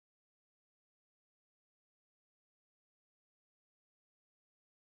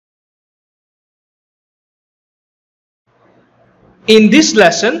In this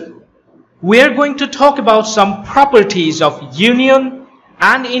lesson, we are going to talk about some properties of union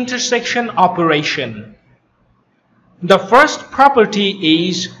and intersection operation. The first property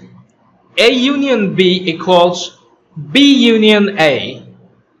is A union B equals B union A.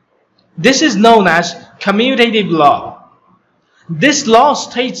 This is known as commutative law. This law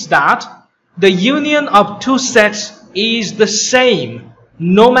states that the union of two sets is the same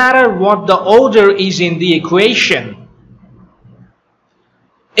no matter what the order is in the equation.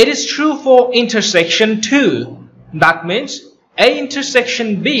 It is true for intersection too. That means A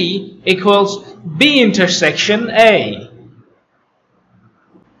intersection B equals B intersection A.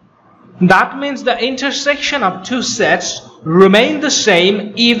 That means the intersection of two sets remain the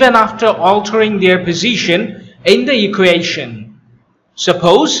same even after altering their position in the equation.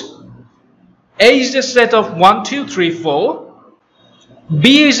 Suppose A is a set of 1, 2, 3, 4.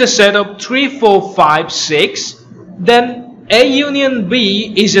 B is a set of 3, 4, 5, 6. Then A union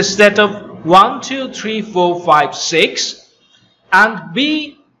B is a set of 1, 2, 3, 4, 5, 6. And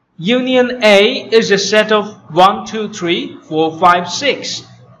B union A is a set of 1, 2, 3, 4, 5, 6.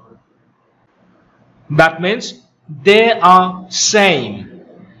 That means they are same.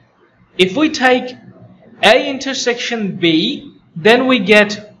 If we take A intersection B, then we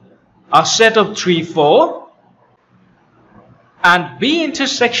get a set of 3, 4. And B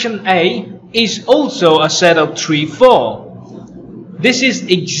intersection A is also a set of 3, 4. This is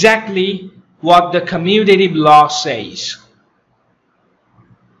exactly what the commutative law says.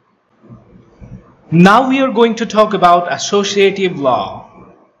 Now we are going to talk about associative law.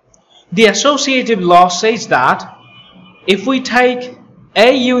 The associative law says that if we take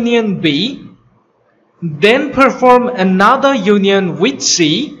A union B, then perform another union with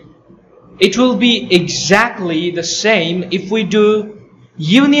C, it will be exactly the same if we do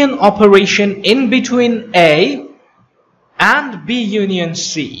union operation in between A and B union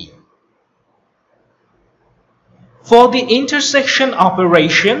C. For the intersection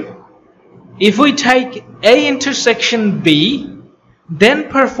operation, if we take A intersection B, then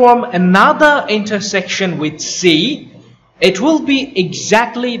perform another intersection with C, it will be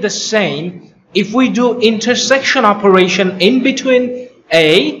exactly the same if we do intersection operation in between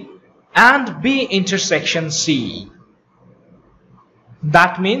A and B intersection C.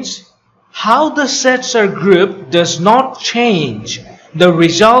 That means how the sets are grouped does not change the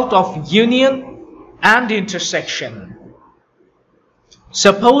result of union and intersection.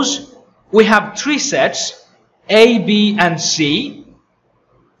 Suppose we have three sets A, B and C.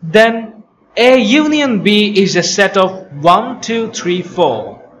 Then A union B is a set of 1, 2, 3,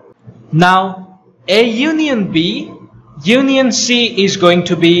 4. Now A union B union C is going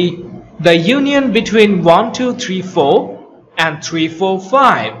to be the union between 1, 2, 3, 4 and 3, 4,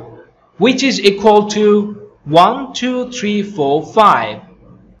 5, which is equal to 1, 2, 3, 4, 5.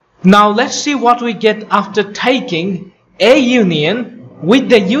 Now let's see what we get after taking A union with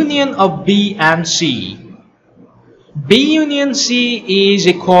the union of B and C. B union C is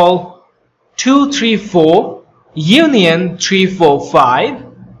equal 2, 3, 4 union 3, 4, 5.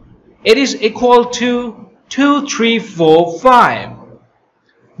 It is equal to 2, 3, 4, 5.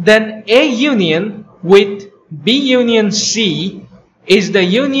 Then A union with B union C is the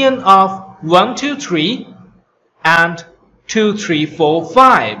union of 1, 2, 3 and 2, 3, 4,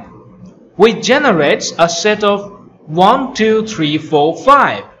 5, which generates a set of 1, 2, 3, 4,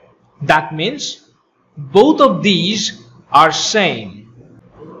 5. That means both of these are same.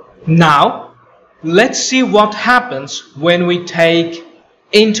 Now let's see what happens when we take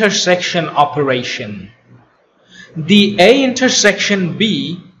intersection operation. The A intersection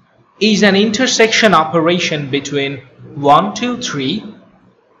B is an intersection operation between 1, 2, 3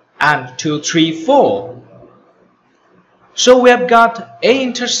 and 2, 3, 4. So we have got A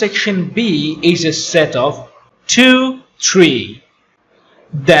intersection B is a set of 2, 3.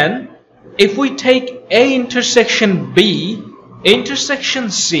 Then if we take A intersection B intersection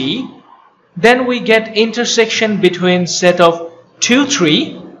C, then we get intersection between set of 2,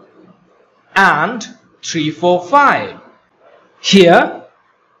 3 and 3, 4, 5. Here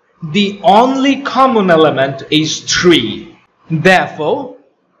the only common element is 3. Therefore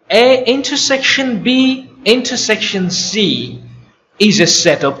A intersection B intersection C is a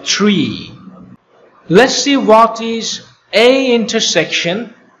set of 3. Let's see what is A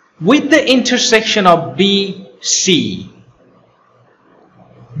intersection with the intersection of B, C.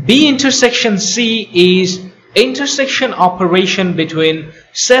 B intersection C is intersection operation between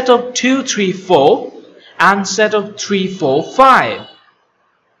set of 2, 3, 4 and set of 3, 4, 5,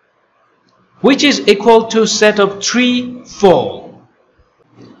 which is equal to set of 3, 4.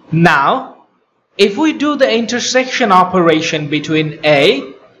 Now if we do the intersection operation between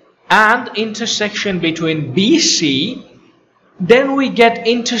A and intersection between BC, then we get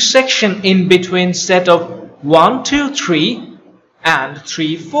intersection in between set of 1, 2, 3 and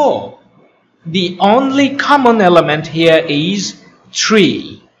 3, 4. The only common element here is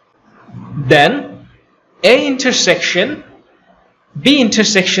 3. Then A intersection B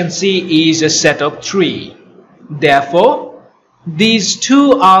intersection C is a set of 3. Therefore, these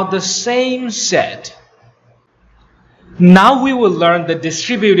two are the same set. Now we will learn the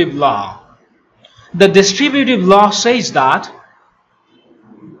distributive law. The distributive law says that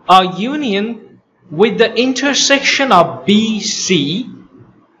a union with the intersection of BC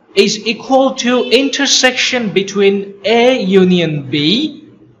is equal to intersection between A union B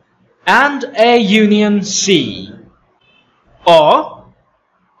and A union C, or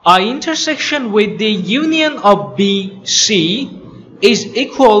a intersection with the union of BC is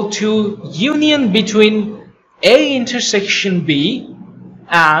equal to union between A intersection B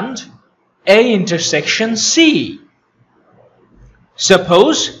and A intersection C.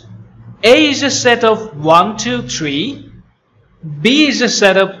 Suppose A is a set of 1, 2, 3, B is a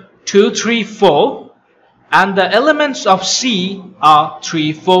set of 2, 3, 4, and the elements of C are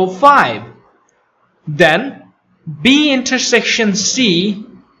 3, 4, 5. Then B intersection C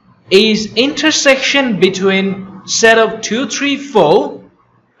is intersection between set of 2, 3, 4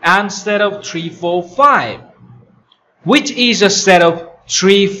 and set of 3, 4, 5, which is a set of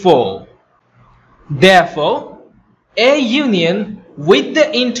 3, 4. Therefore, A union with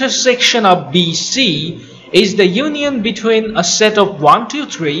the intersection of BC is the union between a set of 1, 2,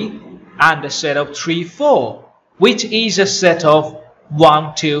 3 and a set of 3, 4, which is a set of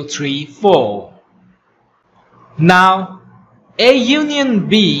 1, 2, 3, 4. Now, A union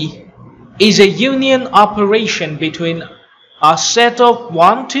B is a union operation between a set of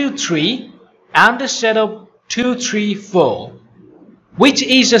 1, 2, 3 and a set of 2, 3, 4, which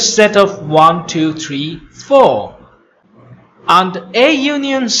is a set of 1, 2, 3, 4. And A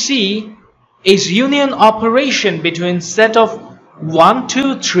union C is union operation between set of 1,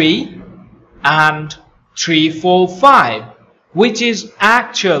 2, 3 and 3, 4, 5, which is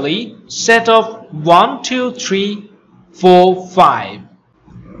actually set of 1, 2, 3, 4, 5.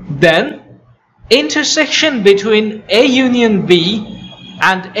 Then intersection between A union B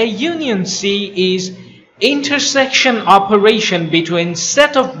and A union C is intersection operation between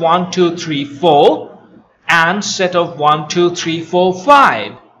set of 1, 2, 3, 4 and set of 1, 2, 3, 4,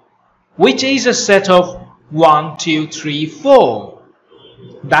 5, which is a set of 1, 2, 3, 4.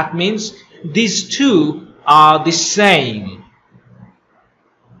 That means these two are the same.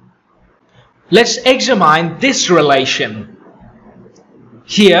 Let's examine this relation.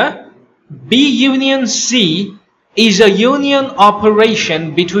 Here, B union C is a union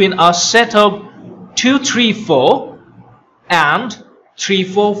operation between a set of 2, 3, 4 and 3,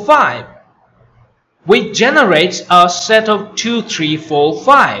 4, 5, which generates a set of 2, 3, 4,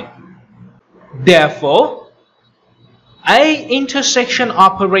 5. Therefore, A intersection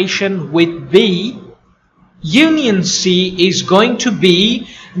operation with B union C is going to be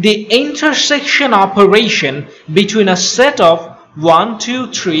the intersection operation between a set of 1,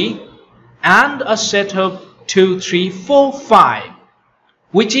 2, 3 and a set of 2, 3, 4, 5,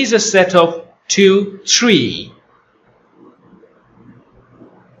 which is a set of 2, 3.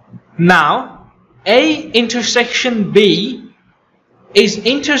 Now, A intersection B is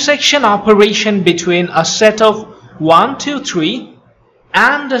intersection operation between a set of 1, 2, 3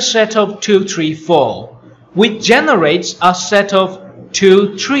 and a set of 2, 3, 4, which generates a set of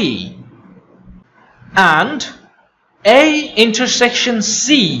 2, 3. And A intersection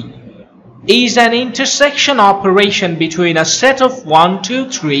C is an intersection operation between a set of 1, 2,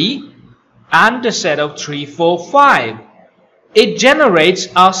 3 and a set of 3, 4, 5. It generates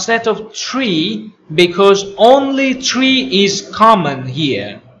a set of 3 because only 3 is common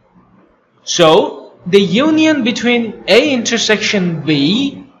here. So, the union between A intersection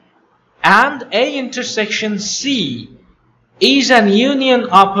B and A intersection C is an union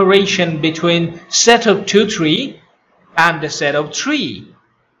operation between set of 2, 3 and a set of 3.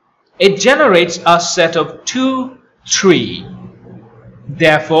 It generates a set of 2, 3.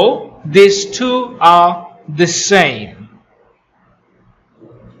 Therefore, these two are the same.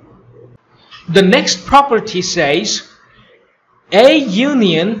 The next property says A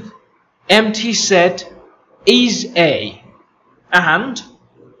union empty set is A and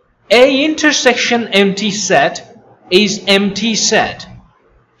A intersection empty set is empty set.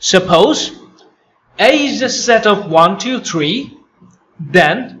 Suppose A is a set of 1, 2, 3,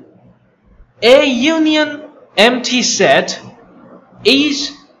 then A union empty set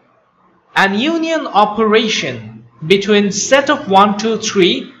is an union operation between set of 1, 2,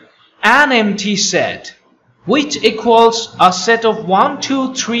 3 and empty set, which equals a set of 1,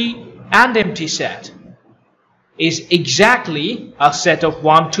 2, 3 and empty set, is exactly a set of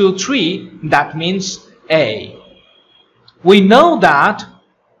 1, 2, 3, that means A. We know that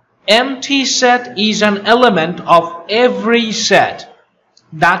empty set is an element of every set.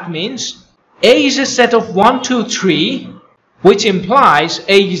 That means A is a set of 1, 2, 3, which implies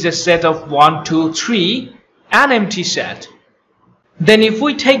A is a set of 1, 2, 3 and empty set. Then if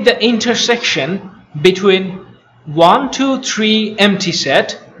we take the intersection between 1, 2, 3 empty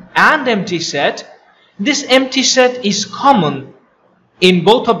set and empty set, this empty set is common in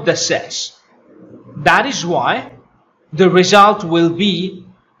both of the sets. That is why the result will be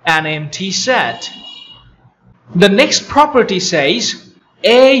an empty set. The next property says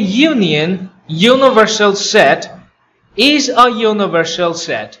A union universal set is a universal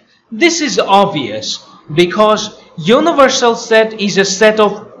set. This is obvious because universal set is a set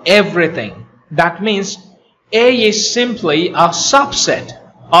of everything. That means A is simply a subset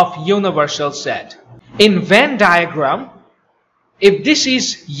of universal set. In Venn diagram, if this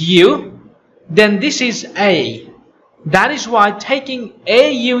is U, then this is A. That is why taking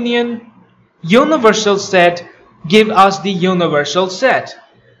A union universal set gives us the universal set.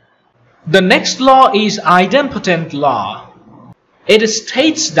 The next law is idempotent law. It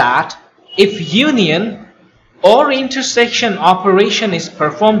states that if union or intersection operation is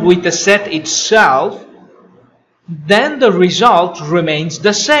performed with the set itself, then the result remains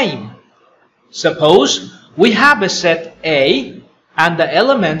the same. Suppose we have a set A and the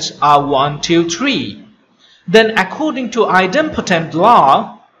elements are 1, 2, 3. Then according to idempotent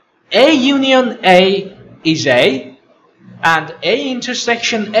law, A union A is A and A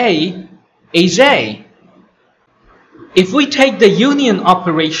intersection A is A. If we take the union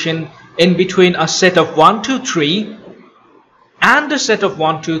operation in between a set of 1, 2, 3 and a set of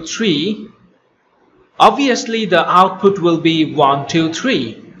 1, 2, 3, obviously the output will be 1, 2,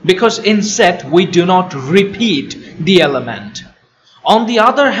 3 because in set we do not repeat the element. On the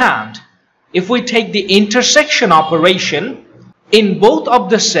other hand, if we take the intersection operation, in both of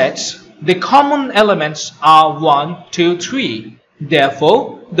the sets, the common elements are 1, 2, 3.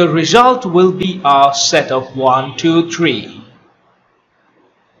 Therefore, the result will be a set of 1, 2, 3.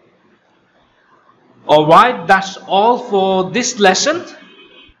 Alright, that's all for this lesson,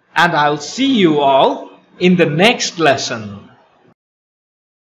 and I'll see you all in the next lesson.